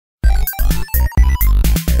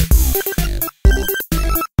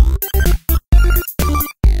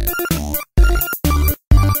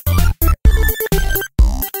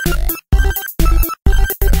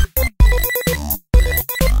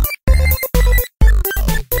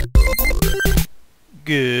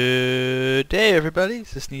Good day, everybody.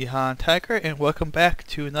 This is NihonTiger, and welcome back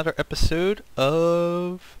to another episode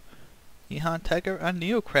of NihonTiger on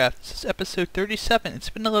NeoCraft. This is episode 37. It's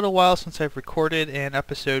been a little while since I've recorded an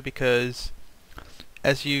episode because,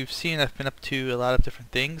 as you've seen, I've been up to a lot of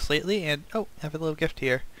different things lately. And oh, I have a little gift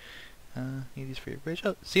here. Need these for your bridge.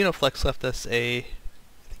 Oh, Xenoflex left us I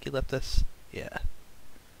think he left us, yeah,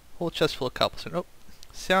 whole chest full of cobblestone. Oh,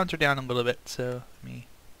 sounds are down a little bit, so let me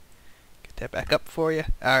that back up for you.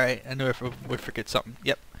 Alright, I knew I would forget something.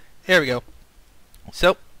 Yep, there we go.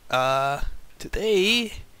 So,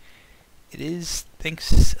 today it is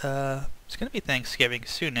it's gonna be Thanksgiving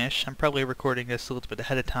soonish. I'm probably recording this a little bit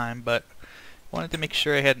ahead of time, but I wanted to make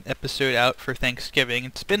sure I had an episode out for Thanksgiving.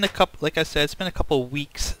 It's been like I said, it's been a couple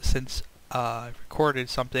weeks since I recorded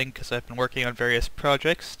something because I've been working on various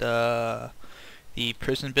projects. The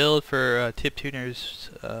prison build for Tip Tuner's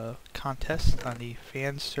contest on the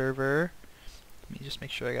fan server. Let me just make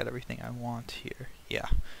sure I got everything I want here. Yeah.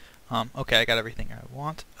 Okay, I got everything I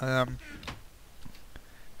want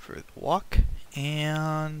for the walk.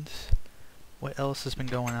 And what else has been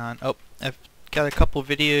going on? Oh, I've got a couple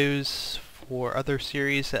videos for other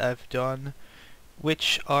series that I've done,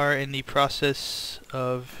 which are in the process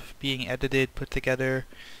of being edited, put together,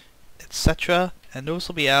 etc. And those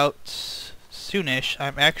will be out soonish.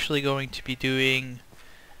 I'm actually going to be doing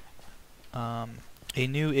a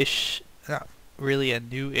new-ish, not really a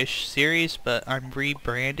new-ish series, but I'm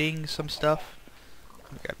rebranding some stuff.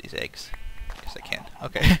 Let me grab these eggs, because I can.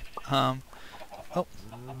 Okay.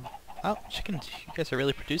 Oh, chickens! You guys are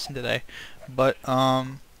really producing today. But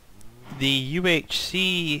the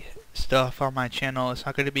UHC stuff on my channel is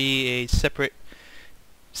not going to be a separate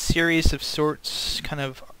series of sorts, kind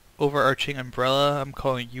of overarching umbrella. I'm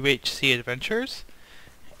calling UHC Adventures,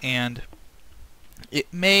 and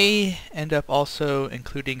it may end up also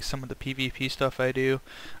including some of the PvP stuff I do.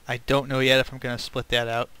 I don't know yet if I'm going to split that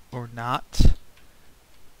out or not,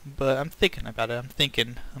 but I'm thinking about it. I'm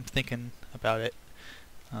thinking about it.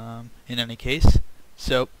 In any case,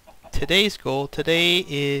 so today's goal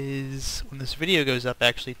is, when this video goes up,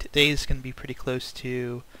 actually today is going to be pretty close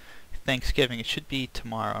to Thanksgiving. It should be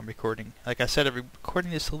tomorrow. I'm recording. Like I said, I'm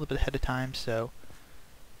recording this a little bit ahead of time, so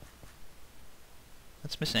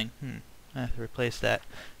that's missing. I have to replace that.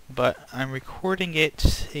 But I'm recording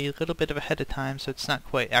it a little bit of ahead of time, so it's not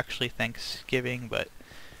quite actually Thanksgiving, but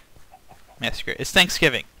massacre. It's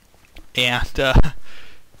Thanksgiving. And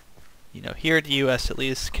you know, here in the US at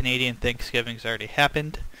least, Canadian Thanksgiving's already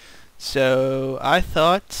happened. So I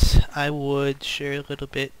thought I would share a little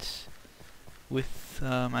bit with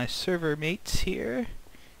my server mates here,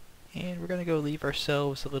 and we're gonna go leave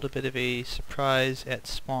ourselves a little bit of a surprise at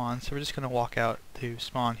spawn. So we're just gonna walk out to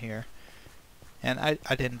spawn here, and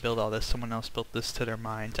I didn't build all this, someone else built this to their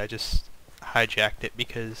minds. I just hijacked it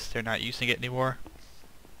because they're not using it anymore.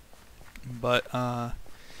 But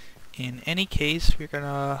in any case, we're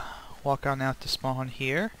gonna walk on out to spawn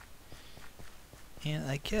here, and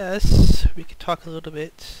I guess we could talk a little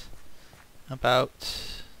bit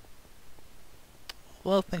about,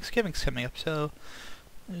 well, Thanksgiving's coming up, so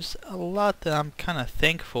there's a lot that I'm kind of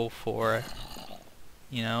thankful for.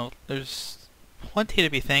 You know, there's plenty to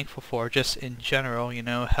be thankful for just in general, you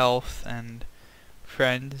know, health and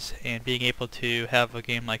friends and being able to have a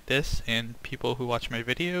game like this and people who watch my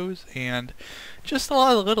videos and just a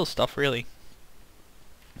lot of little stuff, really.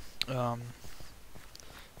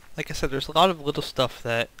 Like I said, there's a lot of little stuff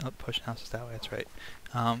that, oh, push houses that way, that's right.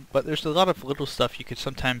 But there's a lot of little stuff you could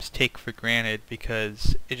sometimes take for granted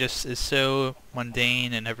because it just is so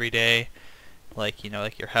mundane and everyday, like, you know,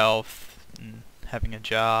 like your health and having a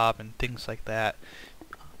job and things like that,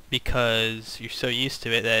 because you're so used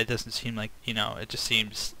to it that it doesn't seem like, you know, it just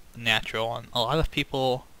seems natural. And a lot of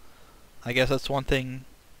people, I guess that's one thing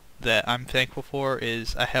that I'm thankful for,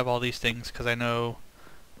 is I have all these things because I know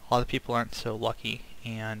a lot of people aren't so lucky,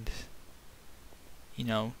 and you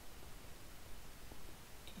know,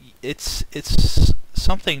 it's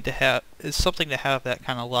something to have. It's something to have that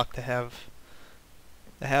kind of luck, to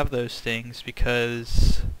have those things,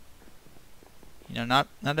 because you know,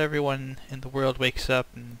 not everyone in the world wakes up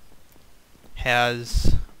and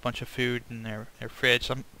has a bunch of food in their fridge.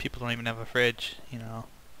 Some people don't even have a fridge, you know,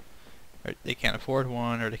 or they can't afford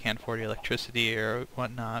one, or they can't afford the electricity or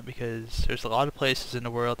whatnot, because there's a lot of places in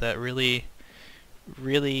the world that really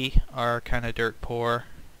are kind of dirt poor,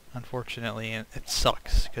 unfortunately, and it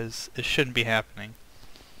sucks because it shouldn't be happening.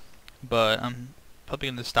 But I'm probably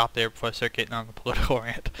going to stop there before I start getting on the political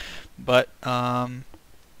rant. But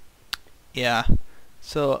yeah,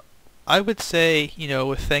 so I would say, you know,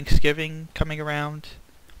 with Thanksgiving coming around,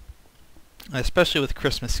 especially with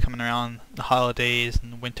Christmas coming around, the holidays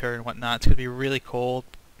and winter and whatnot. It's going to be really cold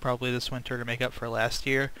probably this winter to make up for last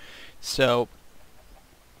year. So,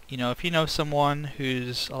 you know, if you know someone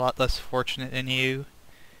who's a lot less fortunate than you,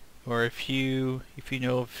 or if you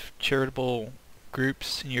know of charitable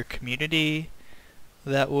groups in your community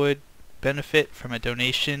that would benefit from a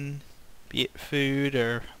donation, be it food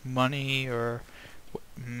or money or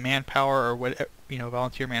manpower or whatever, you know,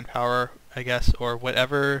 volunteer manpower, I guess, or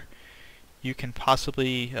whatever you can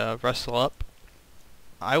possibly rustle up,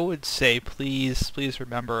 I would say please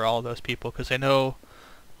remember all those people, because I know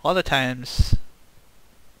a lot of times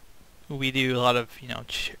we do a lot of, you know,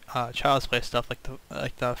 child's play stuff,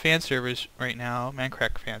 like the fan servers right now.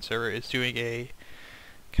 Minecraft fan server is doing a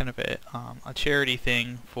kind of a charity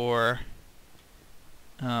thing for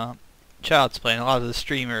child's play, and a lot of the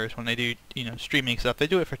streamers, when they do, you know, streaming stuff, they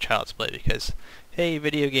do it for child's play because, hey,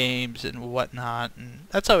 video games and whatnot, and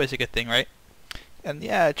that's always a good thing, right? And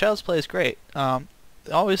yeah, child's play is great.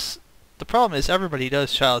 Always, the problem is everybody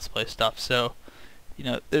does child's play stuff, so, you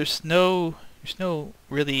know, there's no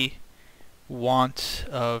really want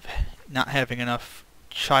of not having enough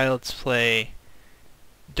child's play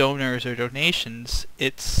donors or donations.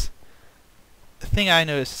 It's the thing I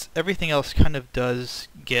notice, everything else kind of does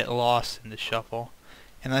get lost in the shuffle,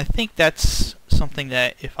 and I think that's something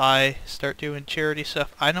that if I start doing charity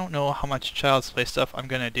stuff, I don't know how much child's play stuff I'm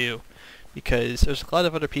gonna do, because there's a lot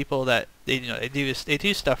of other people that they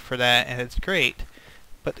do stuff for that, and it's great,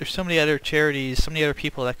 but there's so many other charities, so many other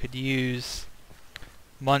people that could use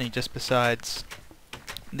money just besides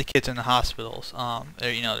the kids in the hospitals.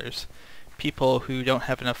 You know, there's people who don't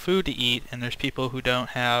have enough food to eat, and there's people who don't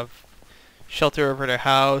have shelter over their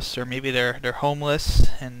house, or maybe they're homeless,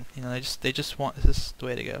 and you know, they just want, is this the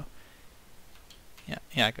way to go?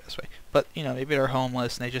 Yeah, I go this way. But you know, maybe they're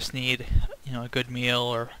homeless and they just need, you know, a good meal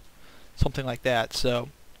or something like that. So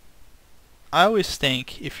I always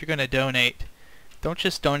think if you're going to donate, don't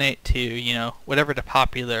just donate to, you know, whatever the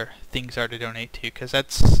popular things are to donate to, because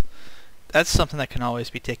that's something that can always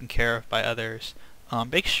be taken care of by others.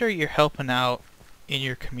 Make sure you're helping out in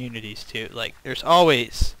your communities too. Like, there's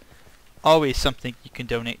always something you can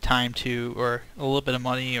donate time to, or a little bit of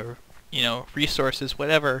money, or, you know, resources,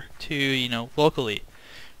 whatever, to, you know, locally.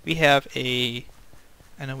 I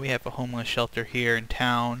know we have a homeless shelter here in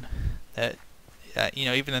town that, you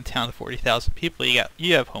know, even in a town of 40,000 people,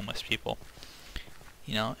 you have homeless people.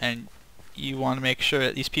 You know, and you want to make sure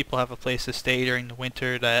that these people have a place to stay during the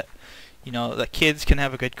winter, that, you know, that kids can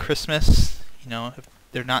have a good Christmas, you know, if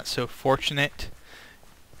they're not so fortunate.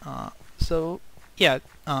 So, yeah,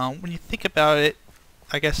 when you think about it,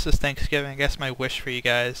 I guess this Thanksgiving, I guess my wish for you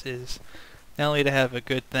guys is not only to have a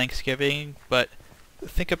good Thanksgiving, but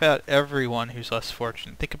think about everyone who's less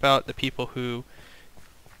fortunate. Think about the people who,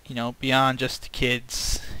 you know, beyond just the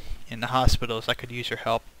kids in the hospitals that could use your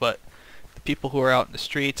help, but the people who are out in the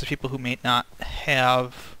streets, the people who may not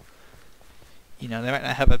have, you know, they might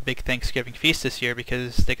not have a big Thanksgiving feast this year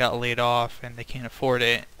because they got laid off and they can't afford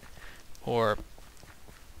it, or,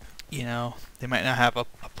 you know, they might not have a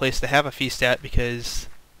place to have a feast at because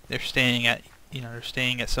they're staying at, you know, they're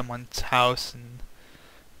staying at someone's house, and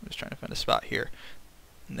I'm just trying to find a spot here.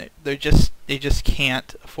 And they just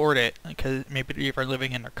can't afford it because maybe they're even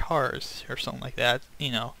living in their cars or something like that.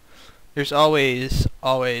 You know, there's always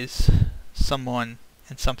someone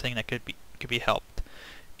and something that could be helped.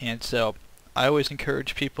 And so I always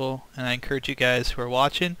encourage people, and I encourage you guys who are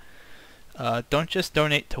watching, don't just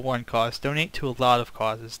donate to one cause, donate to a lot of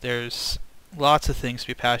causes. There's lots of things to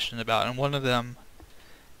be passionate about, and one of them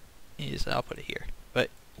is, I'll put it here, but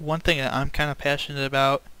one thing that I'm kind of passionate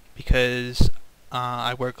about, because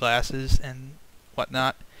I wear glasses and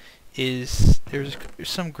whatnot, is there's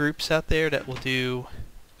some groups out there that will do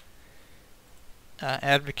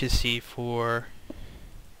advocacy for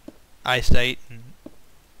eyesight in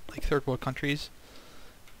like third world countries,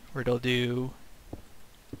 where they'll do,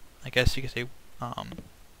 I guess you could say,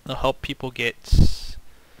 they'll help people get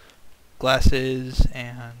glasses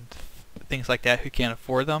and things like that who can't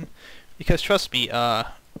afford them. Because trust me,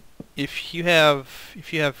 if you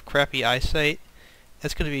have crappy eyesight,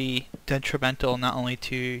 that's going to be detrimental not only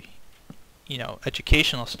to, you know,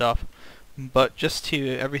 educational stuff, but just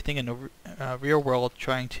to everything in the real world,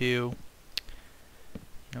 trying to, you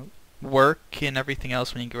know, work and everything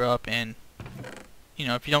else when you grow up. And, you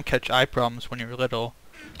know, if you don't catch eye problems when you're little,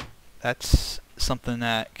 that's something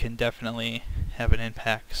that can definitely have an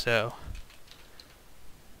impact. So,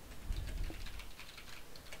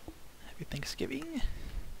 happy Thanksgiving,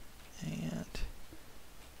 and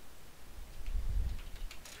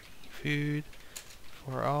food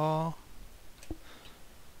for all.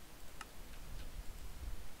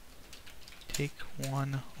 take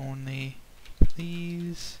one only,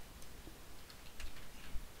 please.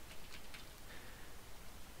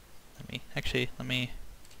 Let me,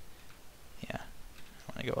 yeah, I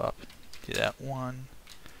want to go up, do that one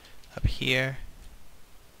up here,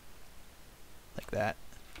 like that.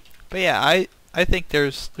 But yeah, I think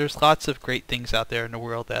there's lots of great things out there in the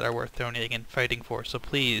world that are worth donating and fighting for. So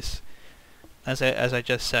please, as I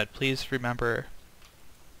just said, please remember.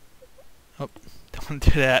 Oh, don't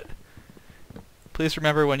do that. Please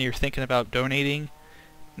remember when you're thinking about donating,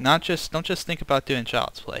 don't just think about doing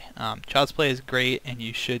Child's Play. Child's Play is great, and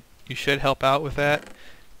you should help out with that.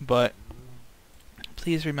 But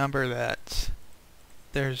please remember that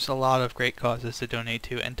there's a lot of great causes to donate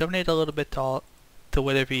to, and donate a little bit to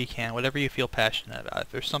whatever you can, whatever you feel passionate about.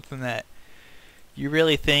 If there's something that you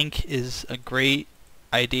really think is a great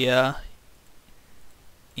idea,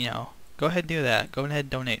 you know, go ahead and do that. Go ahead and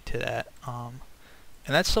donate to that.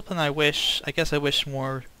 And that's something I guess I wish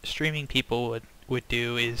more streaming people would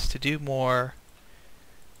do, is to do more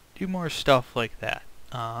stuff like that.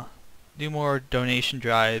 Do more donation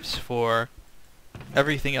drives for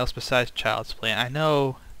everything else besides Child's Play. And I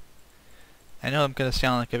know I'm gonna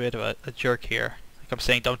sound like a bit of a jerk here. Like I'm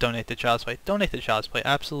saying don't donate to Child's Play. Donate to Child's Play,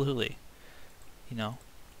 absolutely. You know,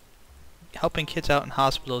 helping kids out in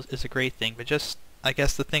hospitals is a great thing, but I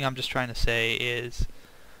guess the thing I'm just trying to say is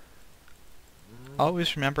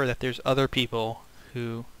always remember that there's other people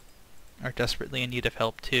who are desperately in need of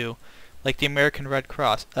help too. Like the American Red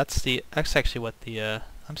Cross. That's actually what the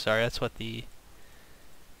I'm sorry, that's what the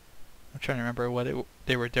I'm trying to remember what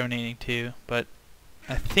they were donating to, but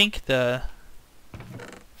I think if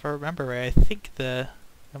I remember right, I think the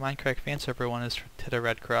Minecraft fan server one is to the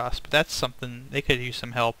Red Cross, but that's something they could use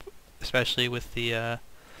some help, especially with the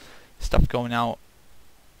stuff going on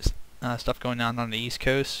the East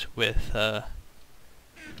Coast with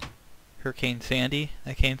Hurricane Sandy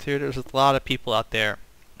that came through. There's a lot of people out there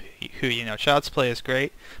who, you know, Child's Play is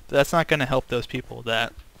great, but that's not going to help those people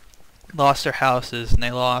that lost their houses, and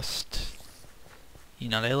they lost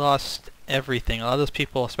everything. A lot of those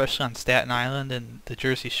people, especially on Staten Island and the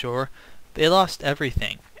Jersey Shore, they lost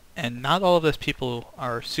everything. And not all of those people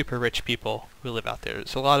are super rich people who live out there.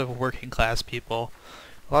 There's a lot of working class people,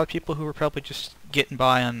 a lot of people who were probably just getting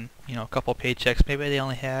by on, you know, a couple paychecks. Maybe they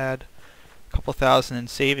only had a couple thousand in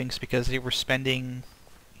savings because they were spending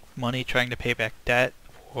money trying to pay back debt,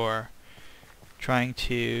 or trying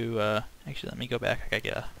to actually, let me go back. I gotta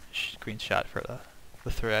get a screenshot for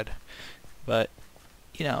the thread. But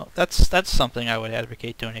you know, that's something I would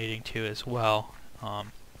advocate donating to as well.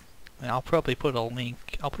 And I'll probably put a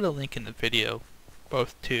link. I'll put a link in the video,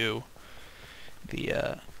 both to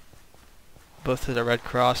the Red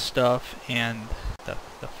Cross stuff and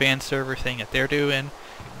the fan server thing that they're doing,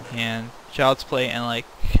 and Child's Play, and like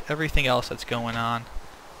everything else that's going on.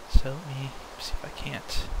 So let me see if I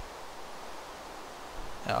can't.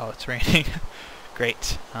 Oh, it's raining.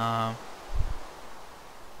 Great.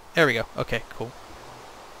 There we go. Okay, cool.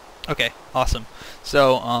 Okay, awesome.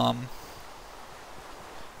 So,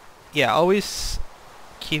 yeah, always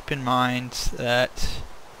keep in mind that,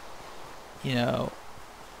 you know,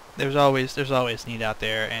 there's always need out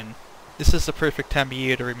there, and this is the perfect time of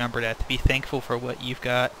year to remember that, to be thankful for what you've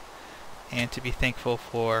got, and to be thankful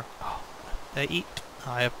for. Oh, did I eat?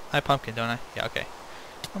 Oh, I have pumpkin, don't I? Yeah, okay.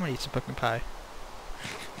 I'm gonna eat some pumpkin pie.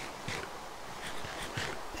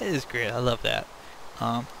 That is great. I love that.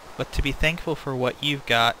 But to be thankful for what you've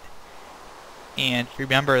got, and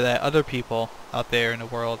remember that other people out there in the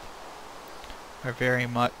world are very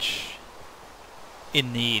much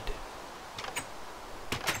in need.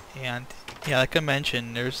 And yeah, like I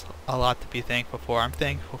mentioned, there's a lot to be thankful for. I'm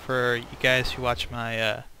thankful for you guys who watch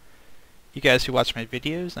my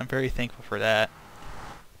videos. I'm very thankful for that.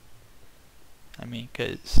 I mean,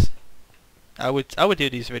 'cause I would do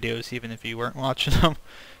these videos even if you weren't watching them.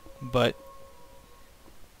 But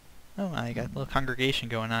oh, I got a little congregation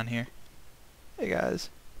going on here. Hey guys.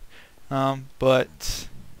 But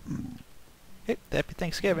hey, happy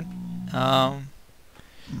Thanksgiving. But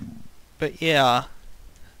yeah,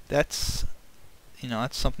 that's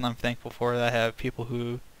something I'm thankful for, that I have people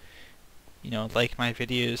who, you know, like my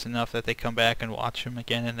videos enough that they come back and watch them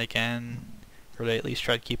again and again, or they at least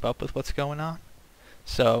try to keep up with what's going on.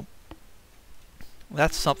 So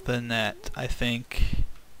that's something that I think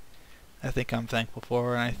I'm thankful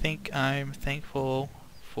for, and I think I'm thankful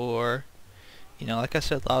for, you know, like I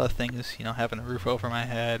said, a lot of things, you know, having a roof over my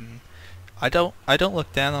head, and I don't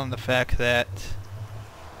look down on the fact that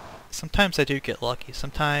sometimes I do get lucky.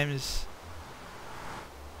 Sometimes,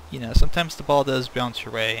 you know, sometimes the ball does bounce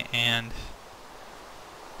your way, and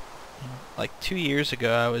like 2 years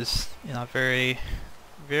ago, I was in a very,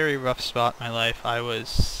 very rough spot in my life. I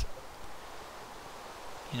was,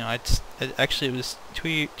 actually it was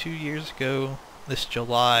 2 years ago this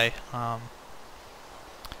July,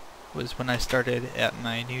 was when I started at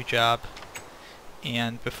my new job.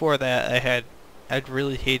 And before that, I'd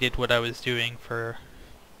really hated what I was doing for,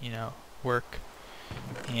 work.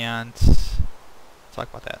 And I'll talk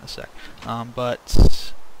about that in a sec.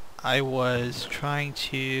 But I was trying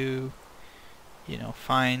to,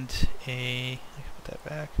 find a, I can put that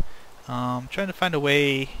back. Trying to find a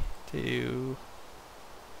way to,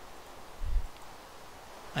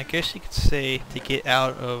 I guess you could say, to get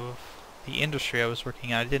out of the industry I was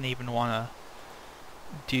working at. I didn't even want to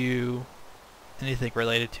do anything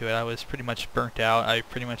related to it. I was pretty much burnt out. I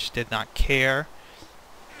pretty much did not care.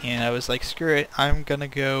 And I was like, screw it, I'm gonna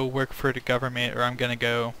go work for the government, or I'm gonna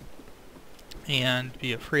go and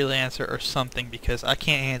be a freelancer or something, because I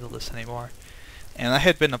can't handle this anymore. And I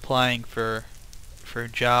had been applying for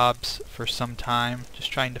jobs for some time,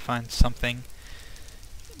 just trying to find something,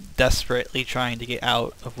 desperately trying to get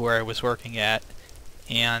out of where I was working at.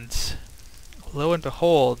 And lo and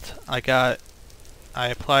behold, I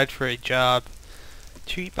applied for a job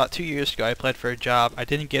about 2 years ago. I applied for a job. I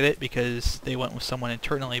didn't get it because they went with someone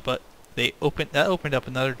internally, but that opened up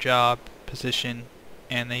another job position,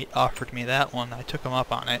 and they offered me that one. I took them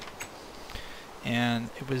up on it, and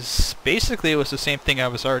it was the same thing I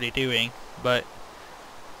was already doing, but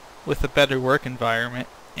with a better work environment.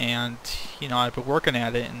 And I've been working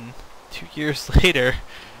at it, and 2 years later,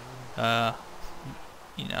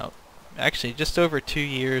 actually just over 2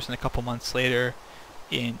 years and a couple months later,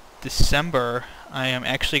 in December, I am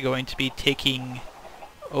actually going to be taking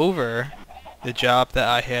over the job that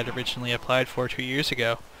I had originally applied for 2 years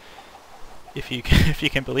ago. If you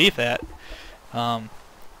can believe that.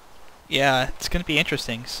 Yeah, it's going to be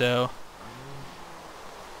interesting. So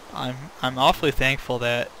I'm awfully thankful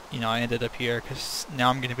that I ended up here, because now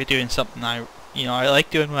I'm going to be doing something I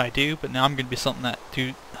like doing what I do, but now I'm going to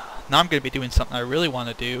be doing something I really want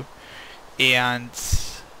to do, and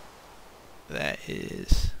that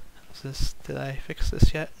is this. Did I fix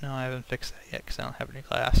this yet? No, I haven't fixed that yet because I don't have any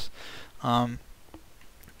glass.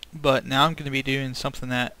 But now I'm going to be doing something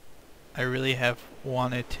that I really have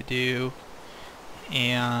wanted to do,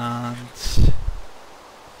 and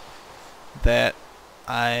that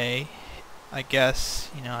I guess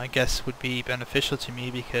would be beneficial to me,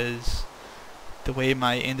 because the way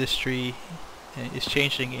my industry is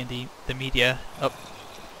changing in the media. Oh,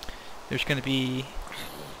 there's going to be,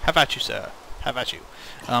 how about you, sir? How about you?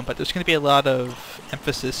 But there's going to be a lot of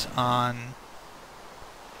emphasis on,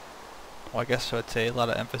 well, I guess I would say a lot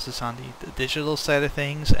of emphasis on the digital side of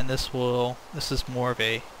things, and this is more of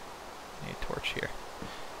a torch here,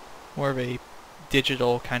 more of a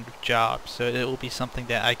digital kind of job. So it will be something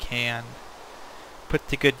that I can put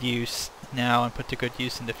to good use now and put to good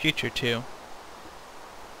use in the future too.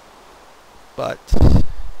 But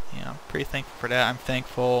I'm pretty thankful for that. I'm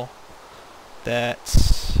thankful that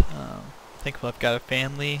I've got a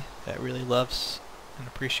family that really loves and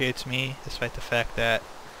appreciates me, despite the fact that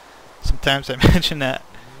sometimes I mention that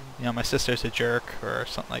my sister's a jerk or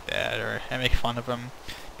something like that, or I make fun of them,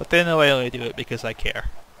 but they know I only do it because I care.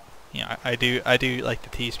 I do like to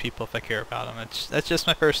tease people if I care about them. That's just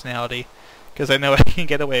my personality, because I know I can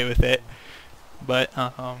get away with it. But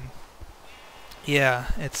yeah,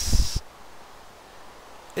 it's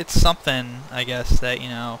something, I guess, that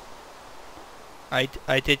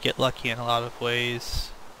I did get lucky in a lot of ways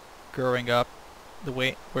growing up,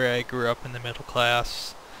 where I grew up in the middle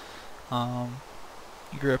class.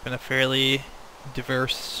 Grew up in a fairly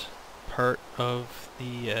diverse part of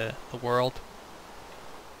the world.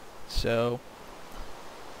 So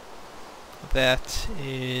that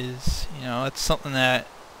is, it's something that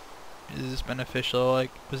is beneficial. I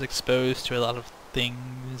was exposed to a lot of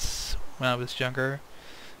things when I was younger,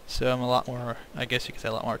 so I'm a lot more, I guess you could say,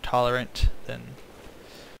 a lot more tolerant than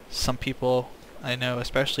some people I know,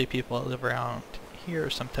 especially people that live around here.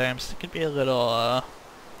 Sometimes it can be a little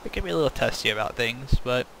testy about things,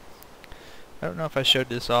 but I don't know if I showed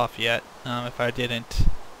this off yet. If I didn't,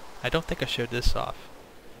 I don't think I showed this off.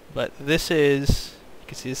 But this is, you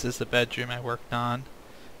can see this is the bedroom I worked on.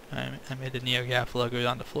 I made the NeoGAF logo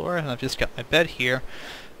on the floor, and I've just got my bed here.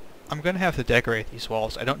 I'm going to have to decorate these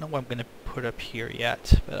walls. I don't know what I'm going to put up here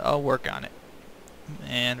yet, but I'll work on it.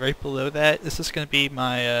 And right below that, this is going to be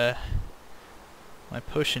my my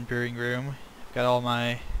potion brewing room. I've got all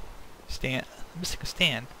my stand. I'm missing a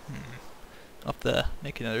stand. I'll have to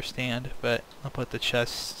make another stand, but I'll put the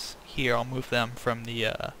chests here. I'll move them from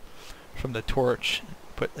the torch.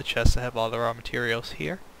 Put the chests that have all the raw materials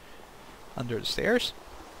here. under the stairs.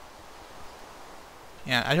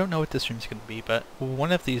 Yeah, I don't know what this room's going to be, but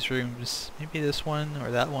one of these rooms, maybe this one or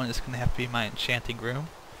that one, is going to have to be my enchanting room.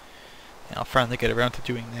 And I'll finally get around to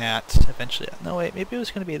doing that eventually. No, wait, maybe it was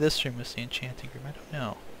going to be this room was the enchanting room. I don't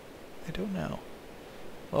know. I don't know.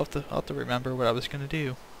 I'll have to remember what I was going to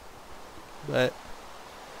do. But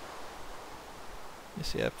you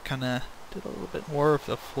see, I've kind of did a little bit more of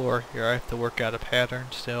the floor here. I have to work out a pattern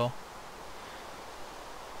still.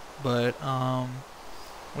 But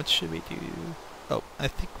what should we do? Oh, I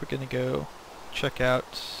think we're gonna go check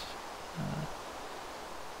out.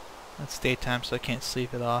 It's daytime, so I can't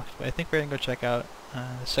sleep it off. But I think we're gonna go check out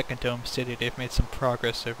the second dome city. They've made some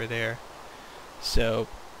progress over there. So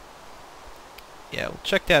yeah, we'll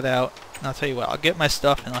check that out. And I'll tell you what, I'll get my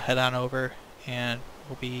stuff and I'll head on over, and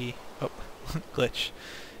we'll be glitch,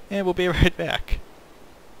 and we'll be right back.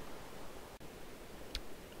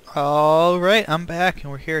 Alright, I'm back,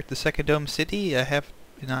 and we're here at the second dome city. I have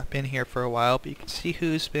not been here for a while, but you can see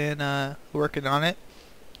who's been working on it.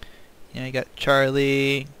 You know, you got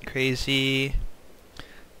Charlie, Crazy,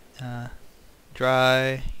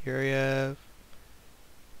 Dry, Yuriev,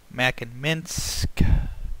 Mac and Minsk,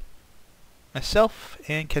 myself,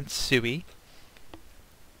 and Kensui.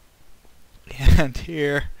 And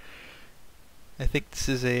here, I think this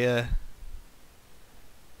is a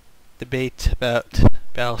debate about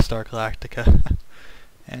Battlestar Galactica.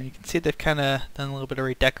 And you can see they've kind of done a little bit of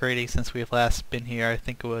redecorating since we've last been here. I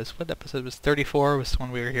think it was, what episode was 34 was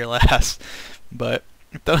when we were here last. But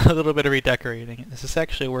we've done a little bit of redecorating. Is this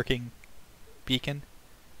actually a working beacon?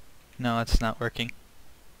 No, it's not working.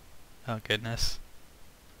 Oh goodness.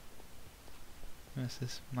 What is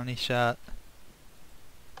this? Money shot.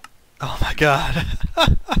 Oh my god.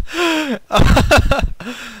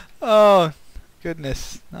 Oh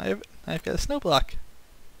goodness. I've got a snow block.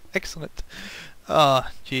 Excellent. Oh,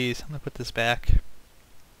 jeez. I'm gonna put this back.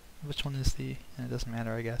 Which one is the... It doesn't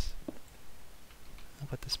matter, I guess. I'll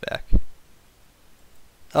put this back.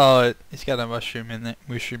 Oh, it's got a mushroom in there,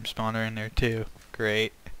 mushroom spawner in there too.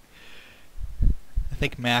 Great. I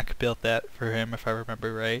think Mac built that for him, if I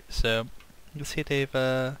remember right. So you can see they've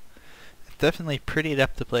definitely prettied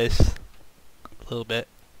up the place a little bit.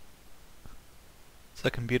 It's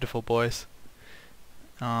looking beautiful, boys.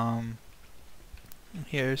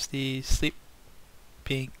 Here's the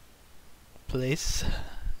sleeping place.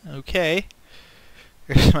 Okay.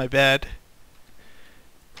 Here's my bed.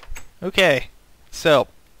 Okay. So,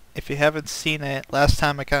 if you haven't seen it, last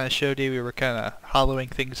time I kind of showed you we were kind of hollowing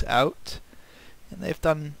things out. And they've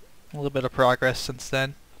done a little bit of progress since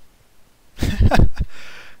then.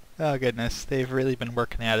 Oh goodness, they've really been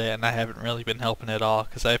working at it, and I haven't really been helping at all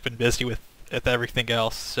because I've been busy with everything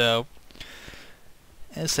else. So,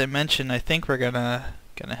 as I mentioned, I think we're gonna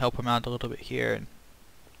help them out a little bit here and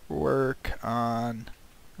work on,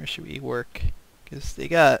 where should we work? Because they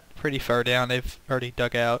got pretty far down. They've already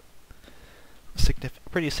dug out a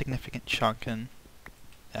pretty significant chunk, and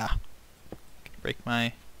yeah, break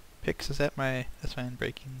my picks. Is that my? That's my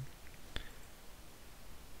unbreaking.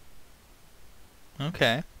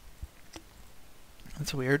 Okay,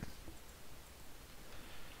 that's weird.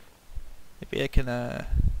 Maybe I can. I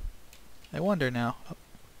wonder now.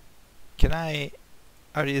 Can I?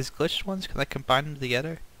 Are these glitched ones? Can I combine them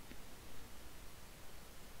together?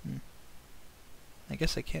 I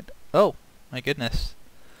guess I can't. Oh my goodness,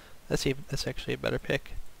 that's actually a better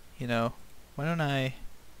pick. You know, why don't I?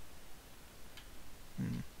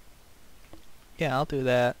 Yeah, I'll do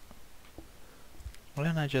that. Why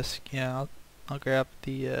don't I just? Yeah, I'll grab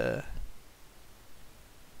the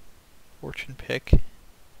fortune pick.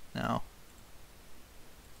 No,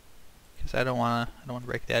 because I don't wanna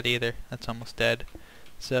break that either. That's almost dead.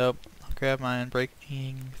 So I'll grab my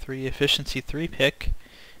Unbreaking 3 Efficiency 3 pick,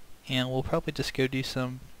 and we'll probably just go do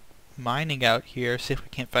some mining out here, see if we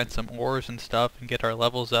can't find some ores and stuff, and get our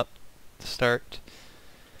levels up to start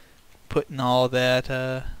putting all that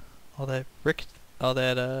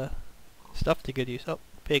stuff to good use. Oh,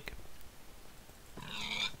 pig.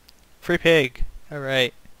 Free pig.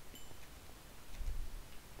 Alright.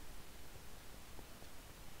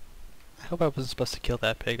 I hope I wasn't supposed to kill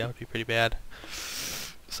that pig. That would be pretty bad.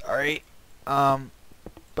 Sorry.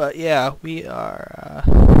 But yeah, we are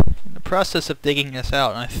in the process of digging this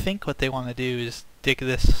out, and I think what they want to do is dig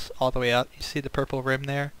this all the way out. You see the purple rim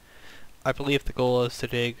there? I believe the goal is to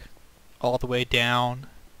dig all the way down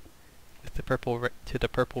with the purple to the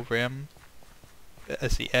purple rim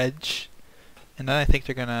as the edge, and then I think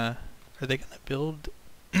they're gonna. Are they gonna build?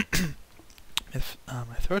 If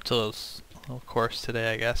my throat's a little coarse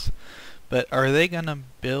today, I guess. But are they gonna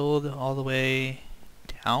build all the way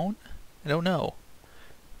down? I don't know.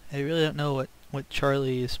 I really don't know what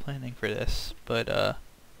Charlie is planning for this, but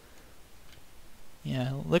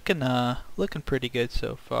yeah, looking pretty good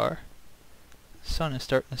so far. Sun is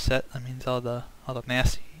starting to set. That means all the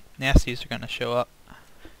nasties are gonna show up.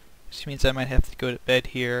 Which means I might have to go to bed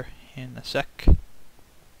here in a sec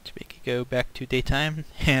to make it go back to daytime,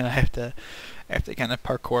 and I have to kind of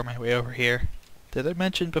parkour my way over here. Did I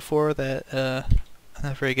mention before that I'm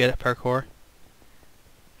not very good at parkour?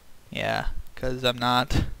 Yeah, 'cause I'm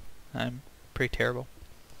not. I'm pretty terrible.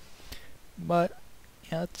 But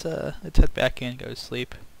yeah, let's head back in and go to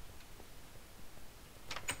sleep.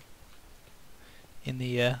 In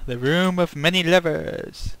the room of many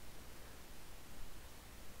levers.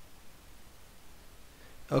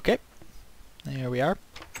 Okay, there we are,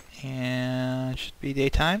 and it should be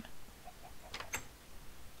daytime.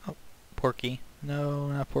 Oh, Porky! No,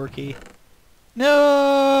 not Porky!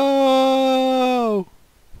 No,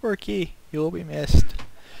 Porky! You will be missed.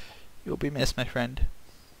 You will be missed, my friend.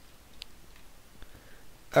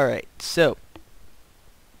 All right, so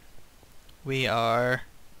we are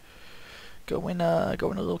going a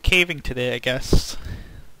little caving today, I guess.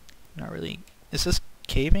 Not really. Is this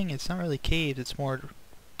caving? It's not really caved. It's more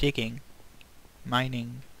digging,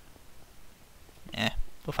 mining.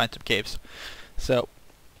 We'll find some caves. So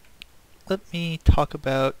let me talk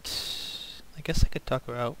about. I guess I could talk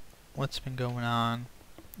about what's been going on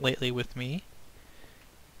lately with me.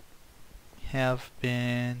 Have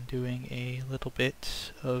been doing a little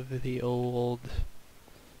bit of the old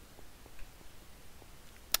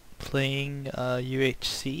playing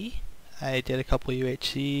UHC. I did a couple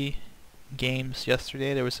UHC games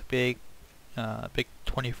yesterday. There was a big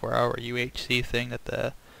 24-hour UHC thing that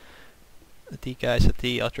the guys at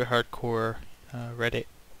the Ultra Hardcore Reddit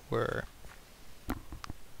were. I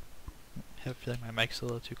have a feeling my mic's a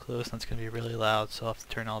little too close and it's going to be really loud, so I'll have to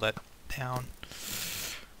turn all that down.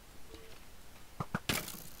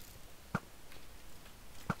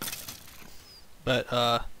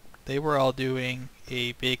 But they were all doing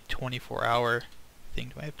a big 24-hour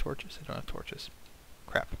thing. Do I have torches? I don't have torches.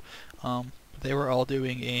 Crap. They were all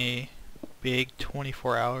doing a big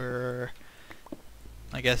 24-hour,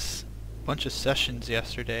 I guess, bunch of sessions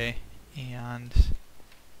yesterday, and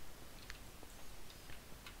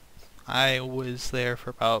I was there for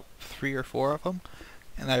about 3 or 4 of them,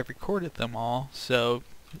 and I recorded them all, so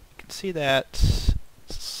you can see that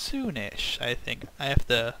soonish. I think I have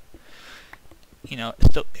to,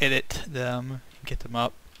 still edit them, get them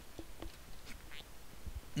up.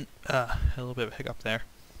 A little bit of a hiccup there.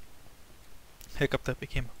 Hiccup that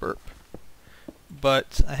became a burp.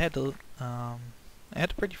 But I had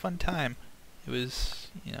a pretty fun time. It was,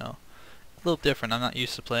 a little different. I'm not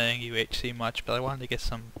used to playing UHC much, but I wanted to get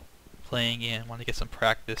some playing in. Wanted to get some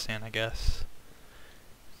practice in, I guess.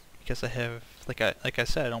 Because I have, like I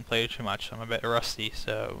said, I don't play too much. I'm a bit rusty,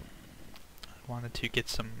 so I wanted to get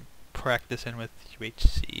some practice in with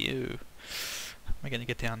UHC. Ew. How am I gonna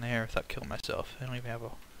get down there without killing myself? I don't even have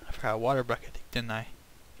I forgot a water bucket, didn't I?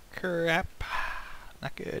 Crap.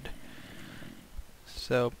 Not good.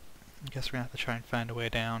 So, I guess we're gonna have to try and find a way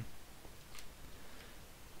down.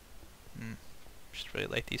 Just really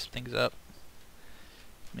light these things up.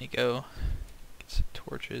 Let me go get some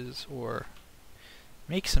torches, or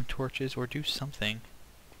make some torches, or do something.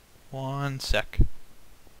 One sec.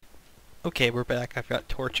 Okay, we're back. I've got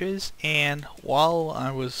torches, and while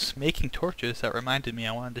I was making torches, that reminded me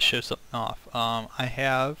I wanted to show something off. I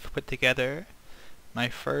have put together my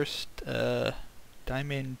first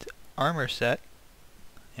diamond armor set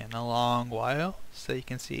in a long while. So you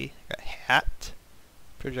can see I got hat,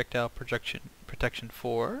 projectile protection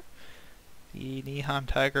 4, the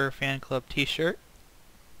NihonTiger fan club t-shirt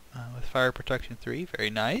with fire protection 3,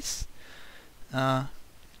 very nice. The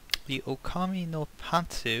Okami no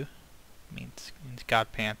Pantsu means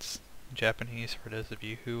god pants in Japanese, for those of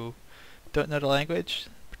you who don't know the language.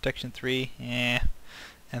 Protection 3, and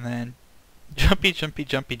then jumpy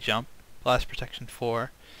jump, blast protection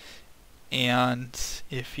 4. And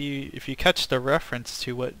if you catch the reference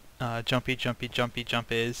to what jumpy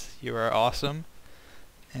jump is, you are awesome.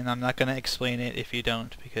 And I'm not gonna explain it if you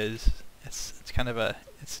don't, because it's kind of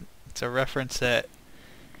it's a reference that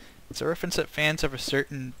fans of a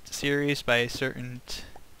certain series by a certain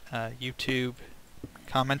YouTube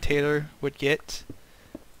commentator would get.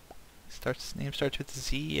 Name starts with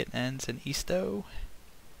Z, it ends in Isto.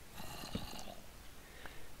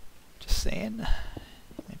 Just saying,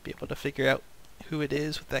 you might be able to figure out who it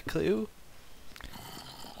is with that clue.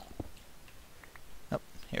 Oh,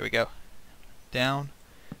 here we go. Down,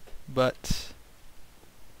 but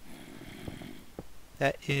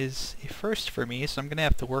That is a first for me, so I'm gonna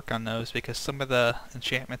have to work on those because some of the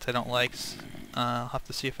enchantments I don't like. I'll have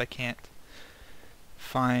to see if I can't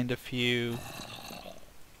find a few.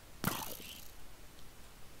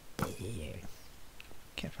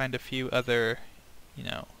 Can't find a few other, you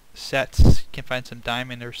know, sets. Can find some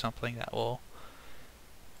diamond or something that will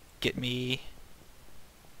get me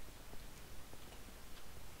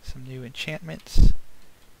some new enchantments.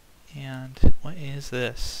 And what is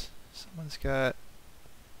this? Someone's got.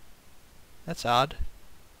 That's odd.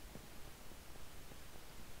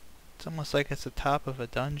 It's almost like it's the top of a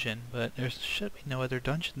dungeon, but there should be no other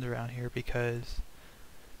dungeons around here because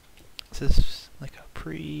this is like a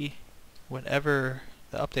whatever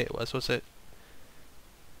the update was. Was it?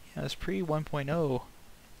 Yeah, it was pre 1.0,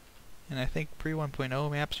 and I think pre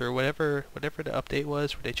 1.0 maps or whatever the update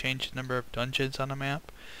was, where they changed the number of dungeons on a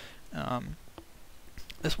map.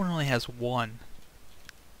 This one only has one,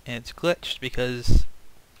 and it's glitched because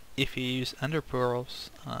if you use Ender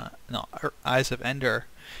Pearls, or Eyes of Ender,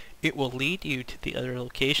 it will lead you to the other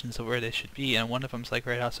locations of where they should be, and one of them's like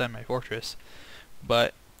right outside my fortress.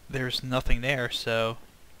 But there's nothing there, so,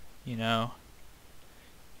 you know,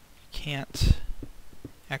 you can't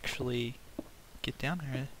actually get down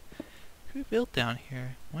there. Who built down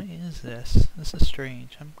here? What is this? This is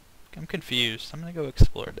strange. I'm confused. I'm gonna go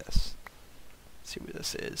explore this. See where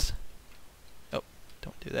this is. Oh,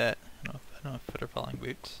 don't do that. I don't have footer falling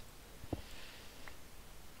boots.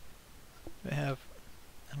 I don't have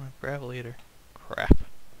gravel either. Crap.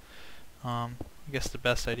 I guess the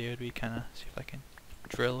best idea would be kind of see if I can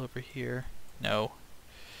drill over here. No.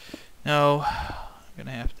 No. I'm gonna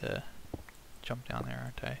have to jump down there,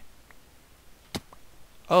 aren't I?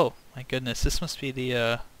 Oh my goodness! This must be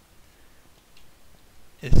the.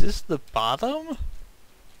 Is this the bottom?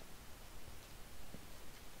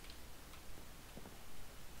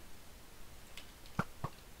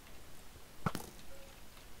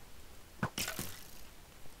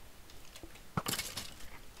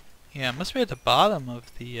 Yeah, it must be at the bottom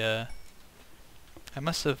of the, I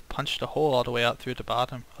must have punched a hole all the way out through the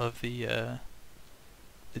bottom of the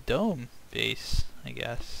dome base, I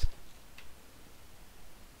guess.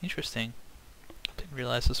 Interesting. Didn't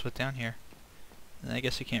realize this was down here. And I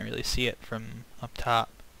guess you can't really see it from up top.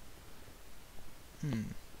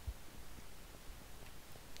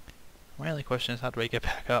 My only question is, how do I get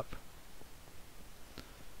back up?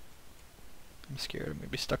 I'm scared I'm gonna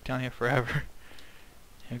be stuck down here forever.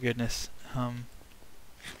 Oh goodness.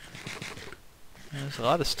 There's a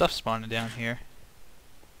lot of stuff spawning down here.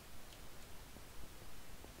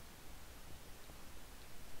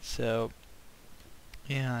 So,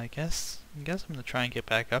 yeah, I guess I'm gonna try and get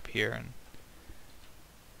back up here, and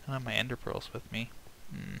I don't have my ender pearls with me.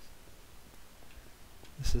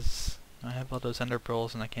 This is. I have all those ender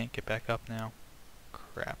pearls and I can't get back up now.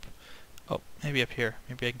 Crap. Oh, maybe up here.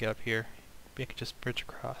 Maybe I can get up here. Maybe I could just bridge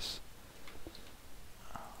across.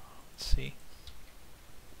 Let's see.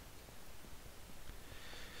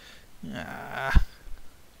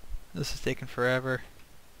 This is taking forever.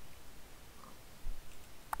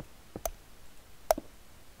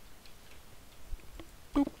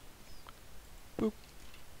 Boop. Boop.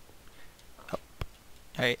 Up.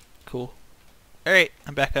 Alright, cool. Alright,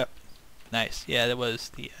 I'm back up. Nice. Yeah, that was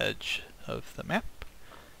the edge of the map.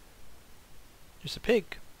 There's a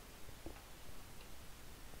pig.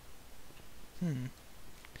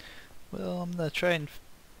 Well, I'm gonna try and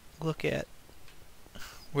look at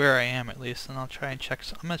where I am at least, and I'll try and check.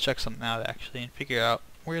 I'm gonna check something out actually and figure out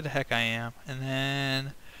where the heck I am, and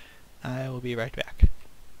then I will be right back.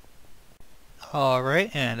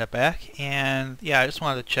 Alright, and I'm back, and yeah, I just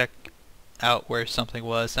wanted to check out where something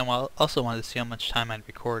was, and I also wanted to see how much time I'd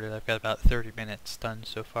recorded. I've got about 30 minutes done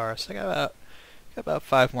so far, so I got about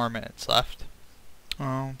 5 more minutes left.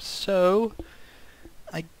 So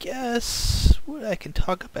I guess what I can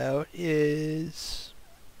talk about is,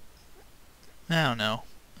 I don't know,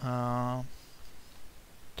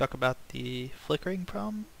 talk about the flickering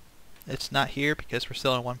problem. It's not here because we're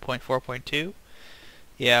still on 1.4.2.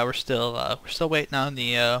 Yeah, we're still waiting on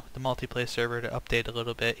the multiplayer server to update a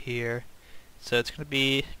little bit here. So it's gonna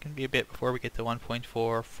be a bit before we get to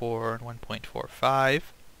 1.44 and 1.45.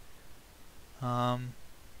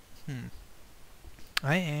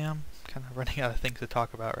 I am kind of running out of things to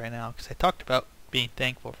talk about right now, because I talked about being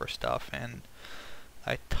thankful for stuff, and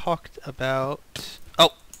I talked about...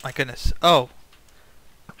 Oh, my goodness. Oh!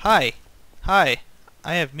 Hi! Hi!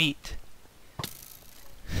 I have meat.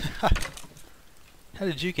 How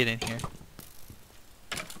did you get in here?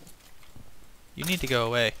 You need to go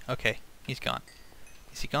away. Okay, he's gone.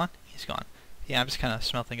 Is he gone? He's gone. Yeah, I'm just kind of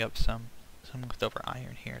smelting up some some leftover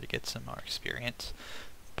iron here to get some more experience.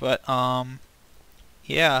 But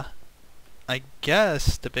yeah, I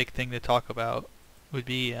guess the big thing to talk about would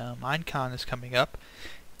be Minecon is coming up,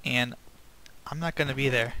 and I'm not going to be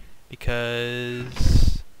there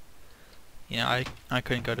because, you know, I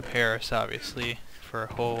couldn't go to Paris, obviously, for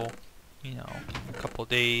a whole, you know, couple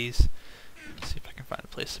days. Let's see if I can find a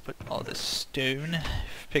place to put all this stone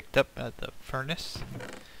picked up at the furnace.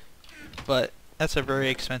 But that's a very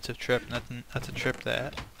expensive trip, and that's a trip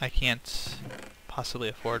that I can't possibly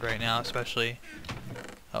afford right now, especially...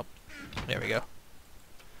 Oh, there we go.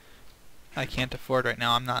 I can't afford right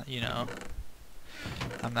now. I'm not, you know...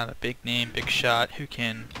 I'm not a big name, big shot who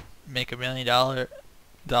can make $1 million, billion,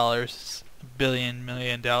 dollars.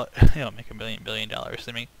 They don't make $1 billion.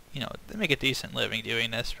 They make, you know, they make a decent living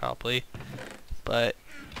doing this probably. But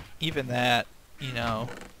even that, you know,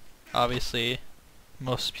 obviously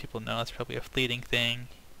most people know it's probably a fleeting thing,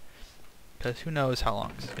 because who knows how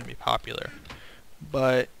long it's going to be popular.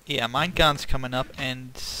 But yeah, Minecon's coming up,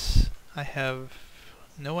 and I have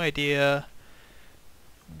no idea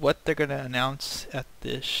what they're gonna announce at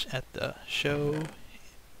this at the show,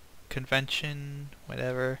 convention,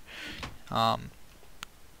 whatever.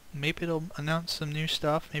 Maybe it'll announce some new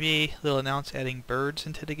stuff. Maybe they'll announce adding birds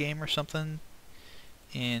into the game or something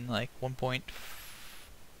in like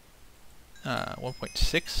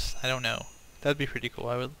 1.6. I don't know. That'd be pretty cool.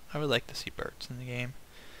 I would like to see birds in the game.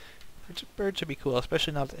 Birds would be cool,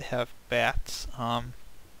 especially now that they have bats.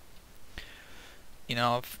 You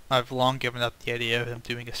know, I've long given up the idea of them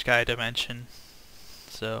doing a sky dimension,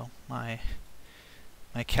 so my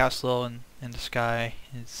castle in the sky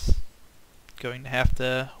is going to have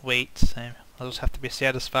to wait. I'll just have to be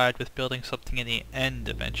satisfied with building something in the end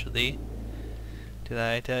eventually. Did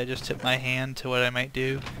I just tip my hand to what I might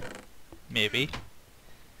do? Maybe.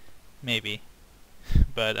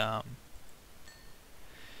 But I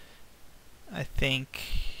think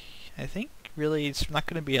really it's not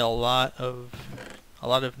going to be a lot of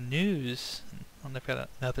news. Oh, they've got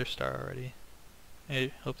another star already.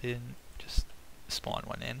 I hope they didn't just spawn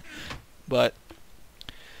one in. But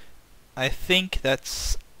I think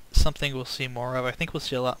that's something we'll see more of. I think we'll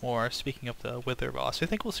see a lot more. Speaking of the Wither boss, I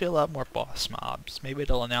think we'll see a lot more boss mobs. Maybe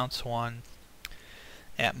they'll announce one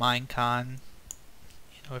at Minecon.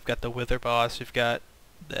 You know, we've got the Wither boss, we've got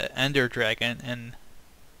the Ender Dragon, and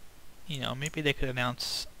you know, maybe they could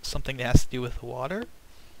announce something that has to do with water.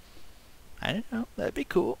 I don't know. That'd be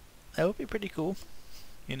cool. That would be pretty cool.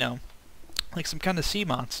 You know, like some kind of sea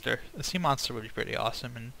monster. A sea monster would be pretty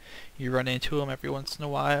awesome, and you run into him every once in a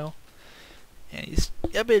while. And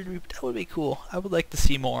that would be cool. I would like to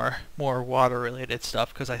see more water-related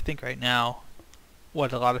stuff, because I think right now,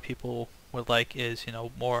 what a lot of people would like is, you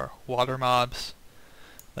know, more water mobs,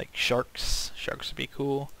 like sharks. Sharks would be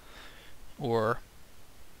cool, or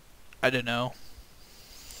I don't know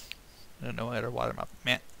what other water mob.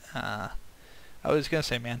 I was gonna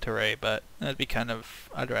say manta ray, but that'd be kind of.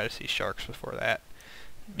 I'd rather see sharks before that.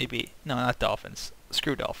 Maybe no, not dolphins.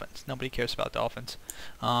 Screw dolphins. Nobody cares about dolphins.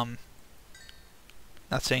 Not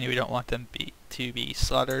saying we don't want them to be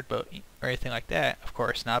slaughtered, but or anything like that. Of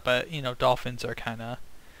course not. But you know, dolphins are kind of.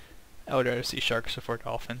 I would rather see sharks before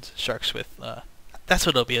dolphins. Sharks with that's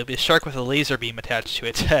what it'll be. It'll be a shark with a laser beam attached to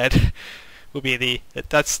its head. Will be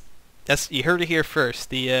that's you heard it here first.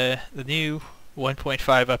 The new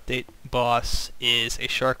 1.5 update boss is a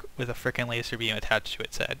shark with a frickin' laser beam attached to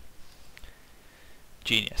its head.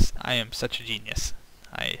 Genius. I am such a genius.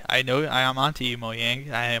 I know I am onto you,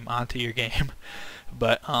 Mojang. I am onto your game.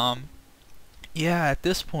 But yeah, at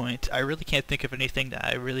this point I really can't think of anything that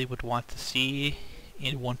I really would want to see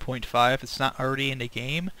in 1.5. It's not already in the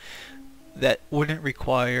game. That wouldn't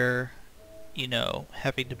require, you know,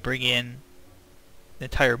 having to bring in the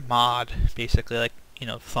entire mod, basically. Like, you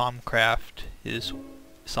know, Thaumcraft is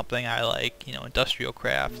something I like, you know, Industrial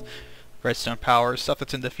Craft, Redstone Power, stuff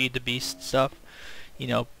that's in the Feed the Beast stuff, you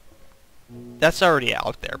know, that's already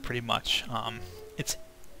out there pretty much. It's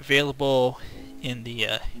available in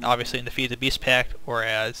the, obviously in the Feed the Beast pack, or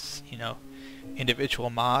as, you know, individual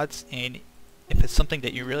mods, and if it's something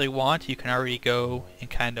that you really want, you can already go and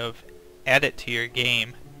kind of add it to your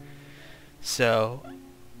game. So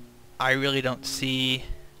I really don't see,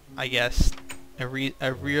 I guess, a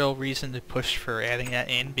real reason to push for adding that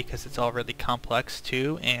in, because it's all really complex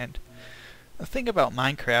too. And the thing about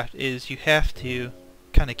Minecraft is you have to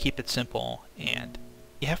kind of keep it simple, and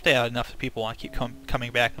you have to have enough people want to keep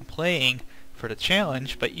coming back and playing for the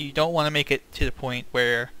challenge, but you don't want to make it to the point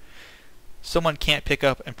where someone can't pick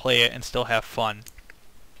up and play it and still have fun.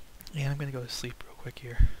 And I'm gonna go to sleep real quick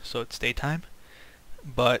here, so it's daytime.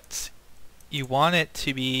 But you want it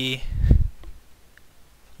to be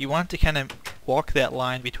you want to kind of walk that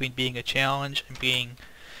line between being a challenge and being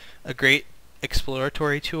a great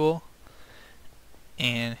exploratory tool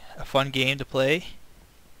and a fun game to play.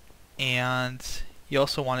 And you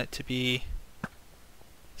also want it to be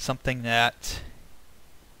something that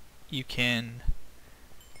you can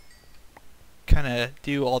kind of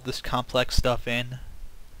do all this complex stuff in,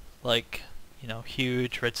 like, you know,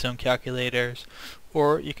 huge redstone calculators,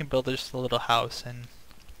 or you can build just a little house and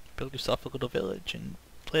build yourself a little village and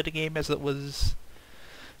play the game as it was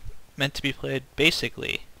meant to be played,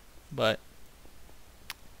 basically. But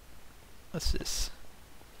what's this?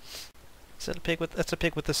 Is that a pig with? That's a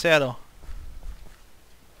pig with a saddle.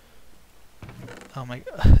 Oh my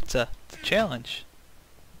god! It's a challenge.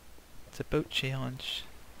 It's a boat challenge.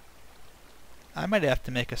 I might have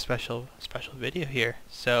to make a special video here.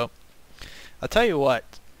 So I'll tell you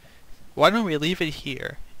what. Why don't we leave it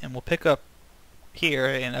here, and we'll pick up here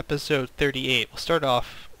in episode 38. We'll start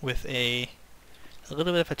off with a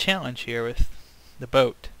little bit of a challenge here with the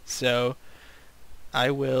boat. So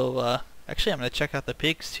I will actually, I'm going to check out the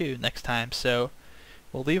pigs too next time. So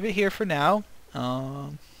we'll leave it here for now. God,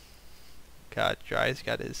 Dry's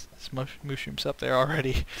got his mushrooms up there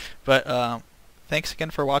already. But thanks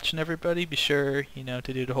again for watching, everybody. Be sure, you know,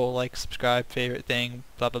 to do the whole like, subscribe, favorite thing,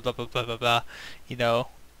 blah blah blah blah blah blah blah. You know,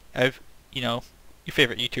 your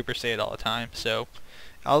favorite YouTubers say it all the time. So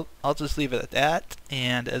I'll just leave it at that.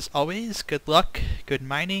 And as always, good luck, good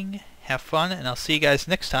mining, have fun, and I'll see you guys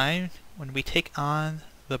next time when we take on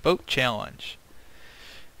the boat challenge.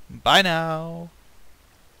 Bye now.